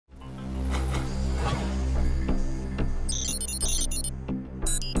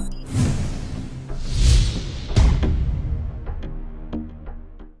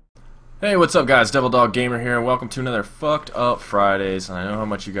Hey, what's up guys? Devil Dog Gamer here, and welcome to another Fucked Up Fridays. And I know how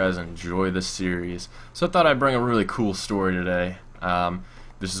much you guys enjoy this series, so I thought I'd bring a really cool story today.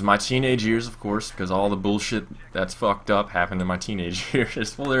 This is my teenage years, of course, because all the bullshit that's fucked up happened in my teenage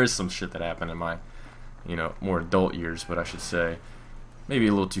years. Well, there is some shit that happened in my, more adult years, but I should say, maybe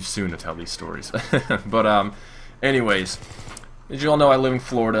a little too soon to tell these stories. But, anyways, as you all know, I live in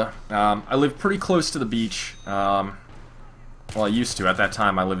Florida. I live pretty close to the beach. Well, I used to. At that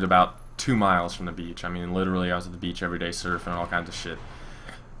time, I lived about 2 miles from the beach. I mean, literally, I was at the beach every day surfing and all kinds of shit.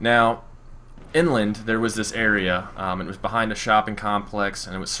 Now, inland, there was this area. It was behind a shopping complex,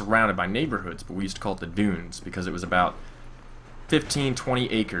 and it was surrounded by neighborhoods, but we used to call it the dunes because it was about 15,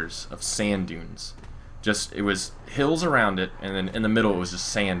 20 acres of sand dunes. It was hills around it, and then in the middle, it was just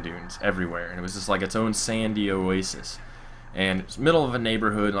sand dunes everywhere, and it was just like its own sandy oasis. And it was middle of a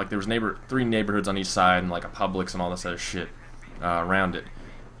neighborhood, like there was 3 neighborhoods on each side, and like a Publix and all this other shit around it.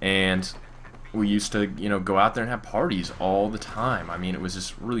 And we used to, go out there and have parties all the time. I mean, it was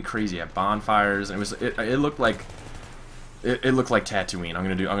just really crazy. Had bonfires, and it looked like Tatooine.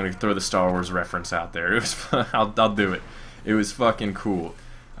 I'm gonna throw the Star Wars reference out there. It was I'll do it. It was fucking cool.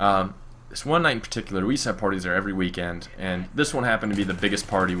 This one night in particular, we used to have parties there every weekend, and this one happened to be the biggest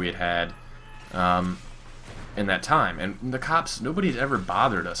party we had in that time. And the cops, nobody's ever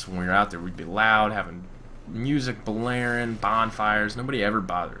bothered us when we were out there. We'd be loud, having music blaring, bonfires. Nobody ever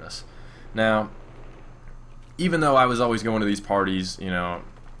bothered us. Now, even though I was always going to these parties,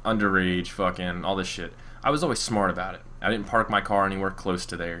 underage, fucking all this shit, I was always smart about it. I didn't park my car anywhere close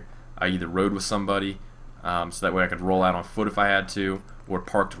to there. I either rode with somebody, so that way I could roll out on foot if I had to, or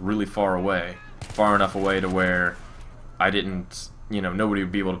parked really far away, far enough away to where I didn't, nobody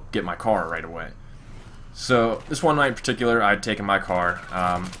would be able to get my car right away. So this one night in particular, I'd taken my car.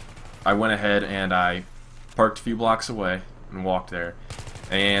 I went ahead and I parked a few blocks away and walked there,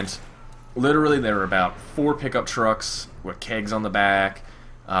 and literally there were about 4 pickup trucks with kegs on the back,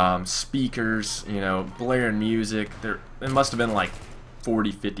 speakers, blaring music. There must have been like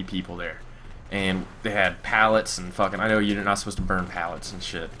 40, 50 people there, and they had pallets and fucking, I know you're not supposed to burn pallets and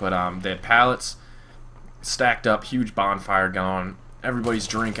shit, but they had pallets stacked up, huge bonfire going, everybody's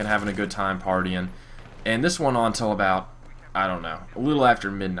drinking, having a good time partying, and this went on till about, I don't know, a little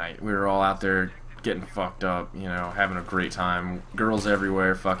after midnight. We were all out there getting fucked up, having a great time. Girls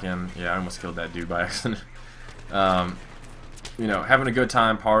everywhere, fucking, yeah, I almost killed that dude by accident. Having a good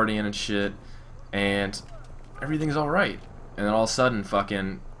time, partying and shit, and everything's alright. And then all of a sudden,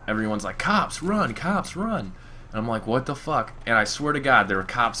 fucking, everyone's like, cops, run, cops, run. And I'm like, what the fuck? And I swear to God, there were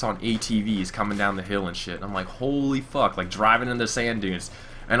cops on ATVs coming down the hill and shit. And I'm like, holy fuck, like driving in the sand dunes.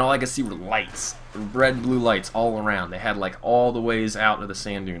 And all I could see were lights, red and blue lights all around. They had like all the ways out of the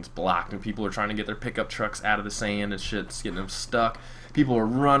sand dunes blocked, and people were trying to get their pickup trucks out of the sand and shit, it's getting them stuck. People were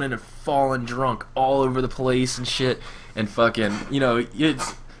running and falling drunk all over the place and shit. And fucking,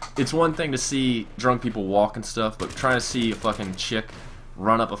 it's one thing to see drunk people walk and stuff, but trying to see a fucking chick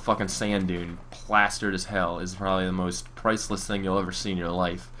run up a fucking sand dune plastered as hell is probably the most priceless thing you'll ever see in your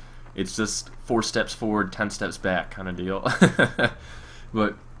life. It's just 4 steps forward, 10 steps back kind of deal.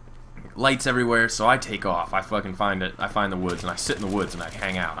 But lights everywhere, so I take off. I fucking find it. I find the woods, and I sit in the woods, and I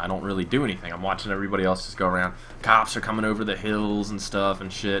hang out. I don't really do anything. I'm watching everybody else just go around. Cops are coming over the hills and stuff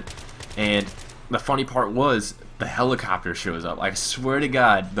and shit. And the funny part was, the helicopter shows up. I swear to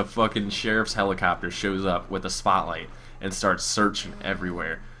God, the fucking sheriff's helicopter shows up with a spotlight and starts searching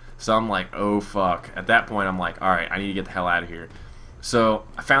everywhere. So I'm like, oh fuck. At that point, I'm like, alright, I need to get the hell out of here. So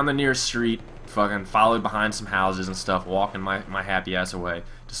I found the nearest street, fucking followed behind some houses and stuff, walking my happy ass away.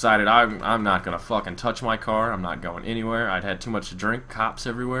 Decided I'm not gonna fucking touch my car. I'm not going anywhere. I'd had too much to drink. Cops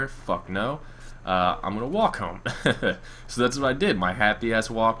everywhere. Fuck no. I'm gonna walk home. So that's what I did. My happy ass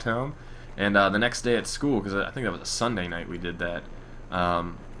walked home. And the next day at school, because I think that was a Sunday night we did that.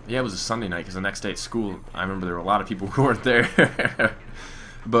 Yeah, it was a Sunday night, because the next day at school, I remember there were a lot of people who weren't there.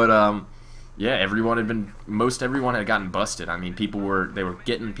 But yeah, most everyone had gotten busted. I mean, they were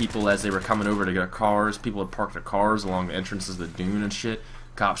getting people as they were coming over to get cars. People had parked their cars along the entrances of the dune and shit.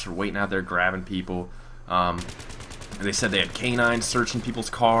 Cops were waiting out there grabbing people. And they said they had canines searching people's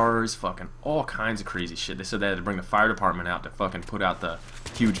cars, fucking all kinds of crazy shit. They said they had to bring the fire department out to fucking put out the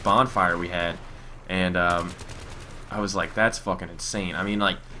huge bonfire we had. And I was like, that's fucking insane. I mean,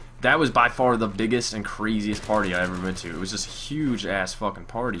 like, that was by far the biggest and craziest party I ever been to. It was just a huge ass fucking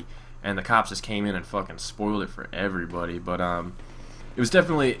party. And the cops just came in and fucking spoiled it for everybody. But it was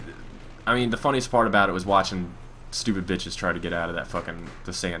definitely, I mean, the funniest part about it was watching stupid bitches try to get out of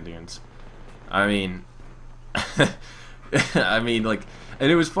the sand dunes. I mean, like,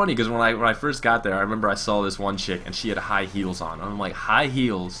 and it was funny because when I first got there, I remember I saw this one chick and she had high heels on. And I'm like, high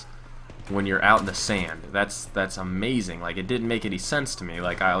heels when you're out in the sand. That's amazing. Like, it didn't make any sense to me.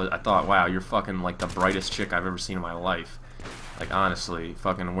 Like, I thought, wow, you're fucking like the brightest chick I've ever seen in my life. Like, honestly,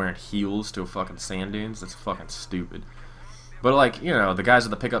 fucking wearing heels to a fucking sand dunes, that's fucking stupid. But, like, you know, the guys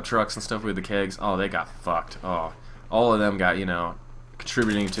with the pickup trucks and stuff with the kegs, oh, they got fucked. Oh, all of them got, you know,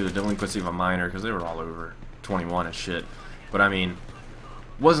 contributing to the delinquency of a minor, because they were all over 21 and shit. But, I mean,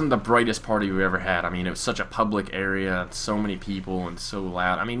 wasn't the brightest party we ever had. I mean, it was such a public area, so many people, and so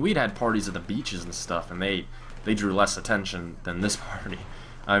loud. I mean, we'd had parties at the beaches and stuff, and they drew less attention than this party.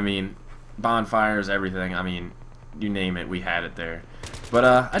 I mean, bonfires, everything. I mean, you name it, we had it there. But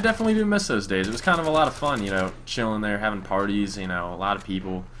I definitely do miss those days. It was kind of a lot of fun, you know, chilling there, having parties, you know, a lot of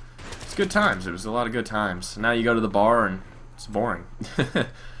people. It's good times. It was a lot of good times. Now you go to the bar and it's boring. I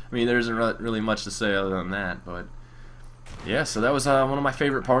mean, there isn't really much to say other than that, but yeah, so that was one of my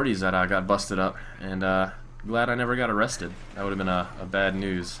favorite parties that I got busted up, and glad I never got arrested. That would have been a bad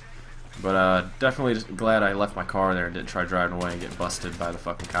news. But definitely just glad I left my car there and didn't try driving away and get busted by the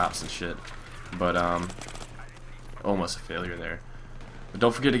fucking cops and shit. But almost a failure there. But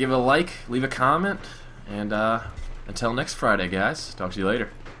don't forget to give it a like, leave a comment, and until next Friday, guys. Talk to you later.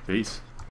 Peace.